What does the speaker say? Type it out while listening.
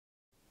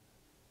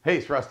Hey,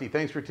 it's Rusty.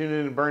 Thanks for tuning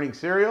in to Burning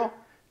Cereal.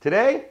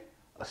 Today,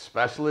 a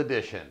special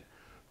edition.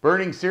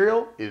 Burning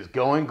Cereal is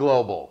going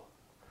global.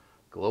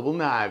 Global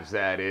knives,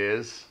 that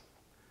is.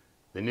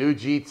 The new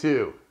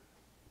G-2.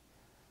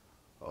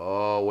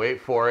 Oh, wait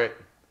for it.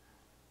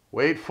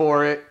 Wait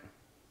for it.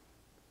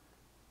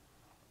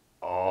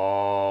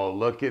 Oh,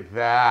 look at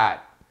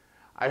that.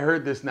 I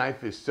heard this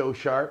knife is so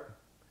sharp,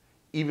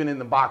 even in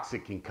the box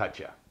it can cut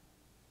you.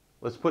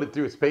 Let's put it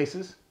through its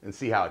paces and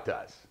see how it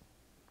does.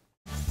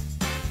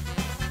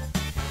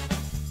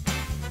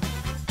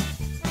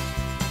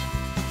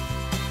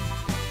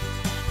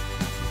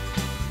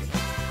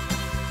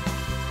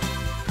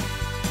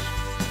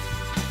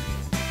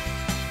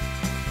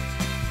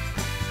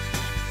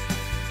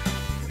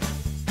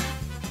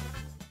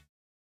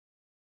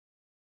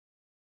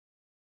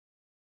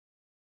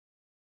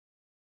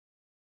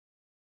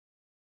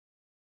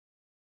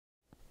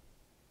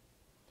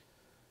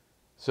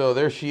 So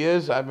there she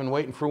is. I've been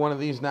waiting for one of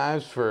these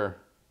knives for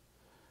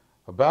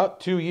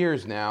about 2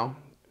 years now.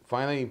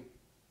 Finally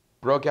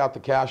broke out the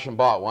cash and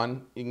bought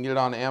one. You can get it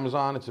on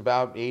Amazon. It's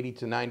about $80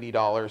 to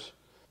 $90.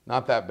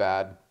 Not that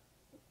bad.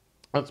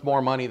 That's more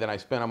money than I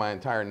spent on my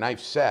entire knife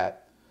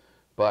set.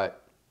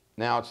 But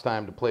now it's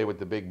time to play with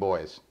the big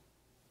boys.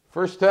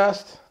 First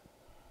test.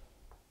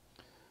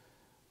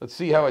 Let's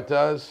see how it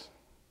does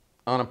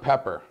on a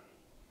pepper.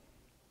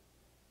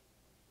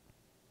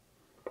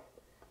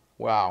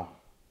 Wow.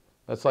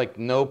 That's like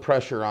no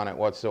pressure on it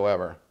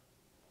whatsoever.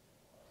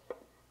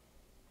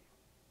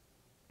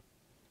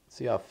 Let's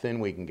see how thin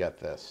we can get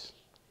this.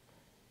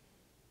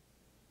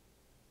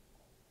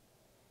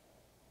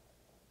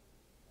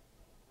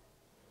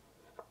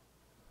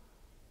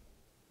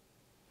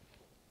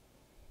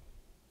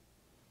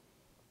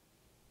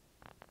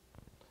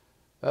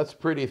 That's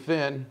pretty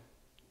thin.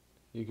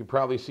 You can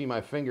probably see my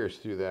fingers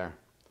through there.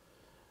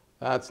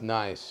 That's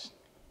nice.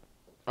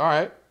 All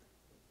right,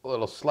 a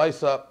little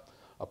slice up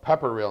a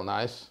pepper real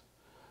nice.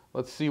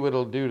 Let's see what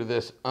it'll do to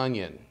this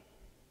onion.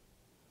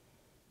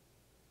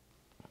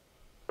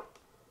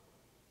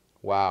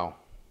 Wow.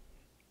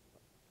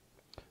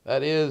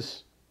 That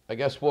is, I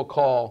guess we'll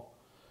call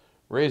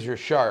razor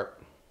sharp.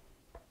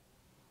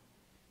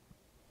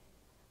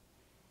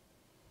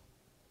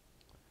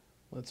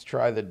 Let's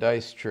try the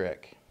dice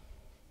trick.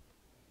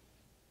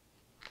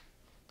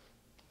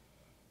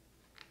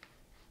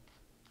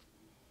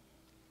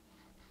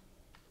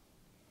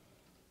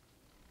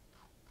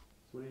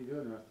 What are you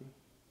doing, Rusty?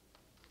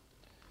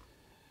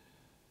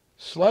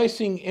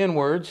 Slicing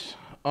inwards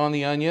on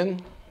the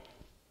onion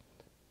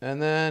and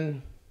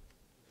then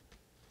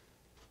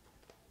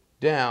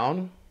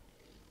down.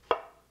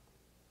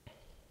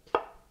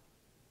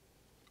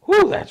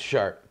 Whew, that's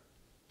sharp.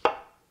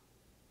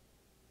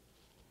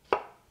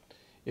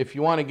 If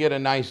you want to get a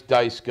nice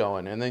dice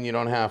going, and then you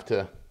don't have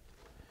to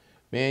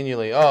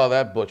manually, oh,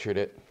 that butchered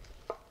it.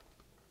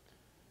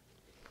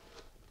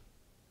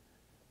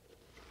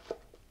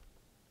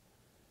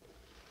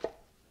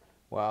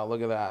 Wow,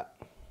 look at that.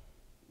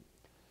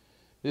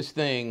 This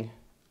thing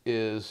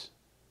is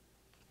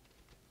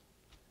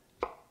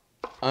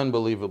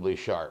unbelievably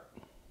sharp.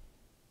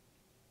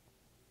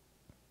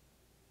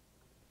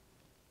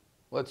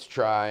 Let's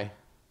try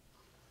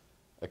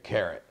a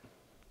carrot.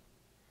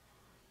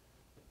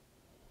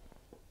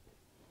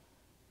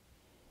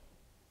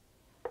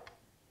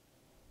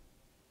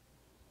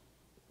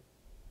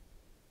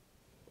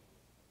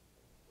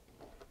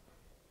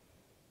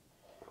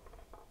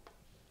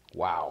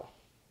 Wow.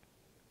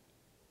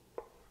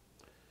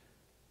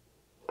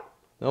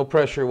 No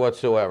pressure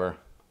whatsoever.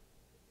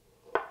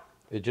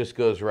 It just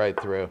goes right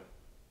through.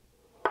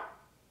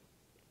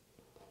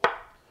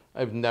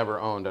 I've never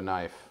owned a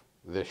knife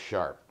this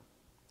sharp.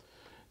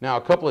 Now,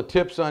 a couple of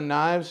tips on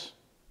knives.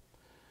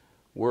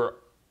 We're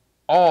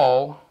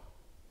all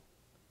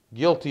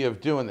guilty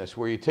of doing this,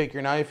 where you take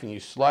your knife and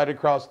you slide it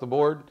across the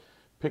board,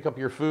 pick up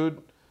your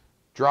food,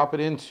 drop it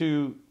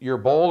into your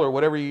bowl or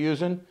whatever you're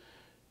using.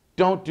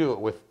 Don't do it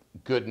with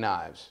good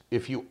knives.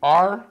 If you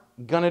are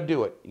gonna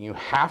do it, you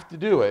have to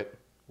do it,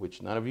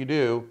 which none of you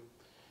do,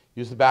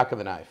 use the back of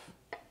the knife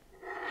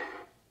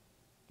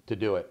to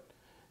do it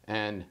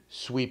and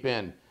sweep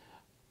in.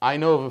 I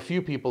know of a few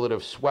people that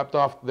have swept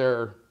off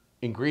their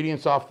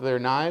ingredients off their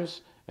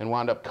knives and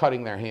wound up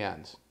cutting their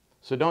hands.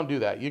 So don't do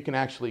that. You can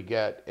actually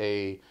get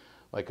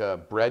like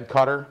a bread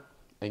cutter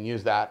and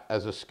use that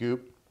as a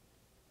scoop.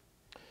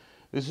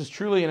 This is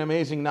truly an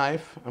amazing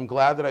knife. I'm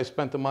glad that I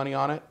spent the money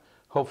on it.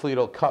 Hopefully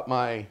it'll cut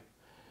my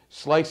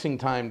slicing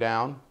time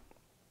down.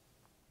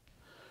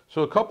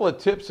 So a couple of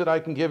tips that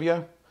I can give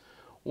you.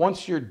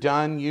 Once you're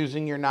done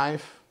using your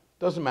knife,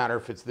 doesn't matter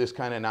if it's this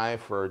kind of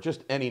knife or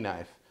just any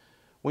knife,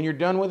 when you're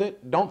done with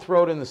it, don't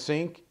throw it in the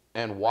sink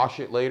and wash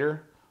it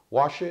later.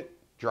 Wash it,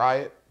 dry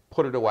it,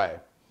 put it away.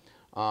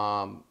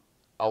 A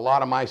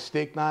lot of my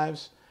steak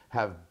knives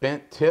have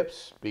bent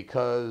tips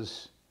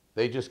because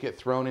they just get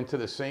thrown into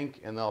the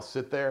sink and they'll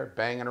sit there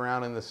banging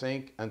around in the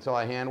sink until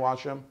I hand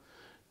wash them.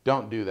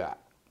 Don't do that.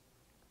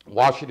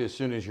 Wash it as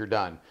soon as you're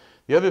done.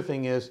 The other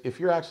thing is, if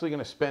you're actually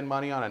going to spend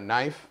money on a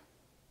knife,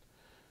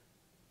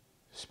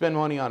 spend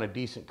money on a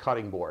decent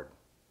cutting board.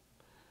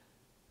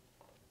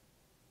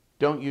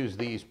 Don't use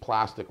these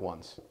plastic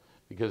ones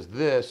because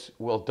this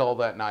will dull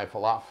that knife a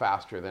lot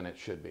faster than it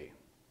should be.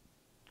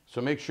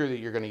 So make sure that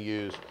you're going to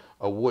use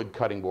a wood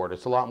cutting board.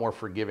 It's a lot more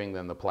forgiving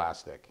than the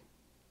plastic.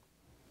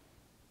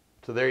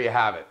 So there you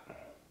have it.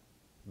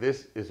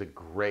 This is a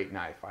great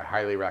knife. I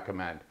highly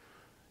recommend.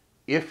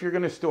 If you're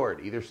going to store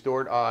it, either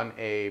store it on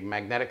a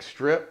magnetic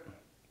strip,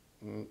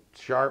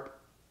 sharp,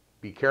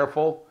 be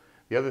careful.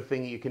 The other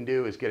thing you can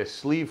do is get a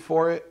sleeve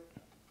for it.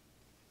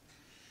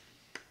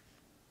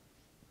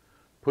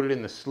 Put it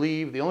in the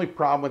sleeve. The only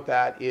problem with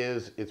that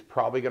is it's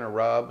probably going to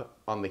rub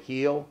on the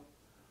heel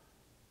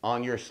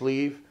on your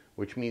sleeve,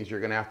 which means you're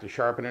going to have to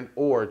sharpen it,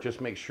 or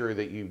just make sure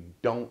that you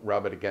don't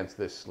rub it against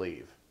this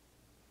sleeve.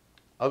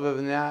 Other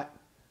than that,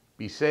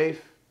 be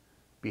safe,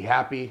 be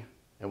happy,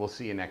 and we'll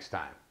see you next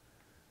time.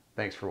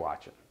 Thanks for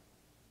watching.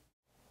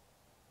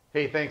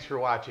 Hey, thanks for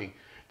watching.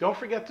 Don't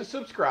forget to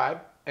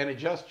subscribe and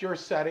adjust your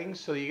settings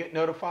so you get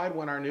notified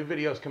when our new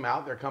videos come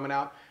out. They're coming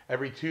out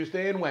every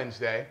Tuesday and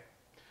Wednesday.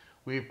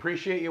 We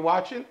appreciate you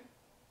watching,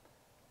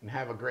 and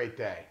have a great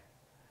day.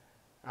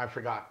 I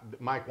forgot,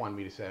 Mike wanted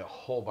me to say a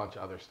whole bunch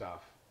of other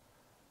stuff,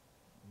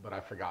 but I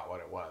forgot what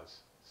it was.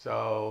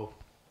 So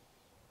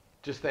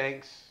just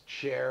thanks,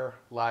 share,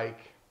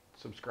 like,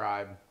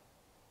 subscribe.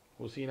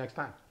 We'll see you next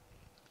time.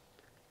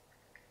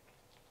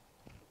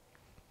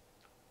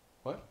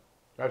 What?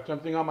 I have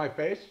something on my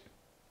face?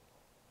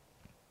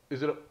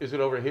 Is it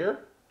over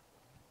here?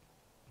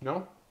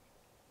 No?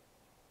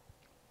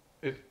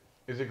 Is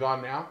it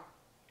gone now?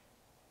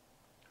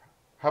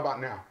 How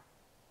about now?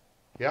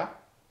 Yeah?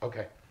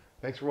 Okay.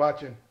 Thanks for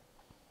watching.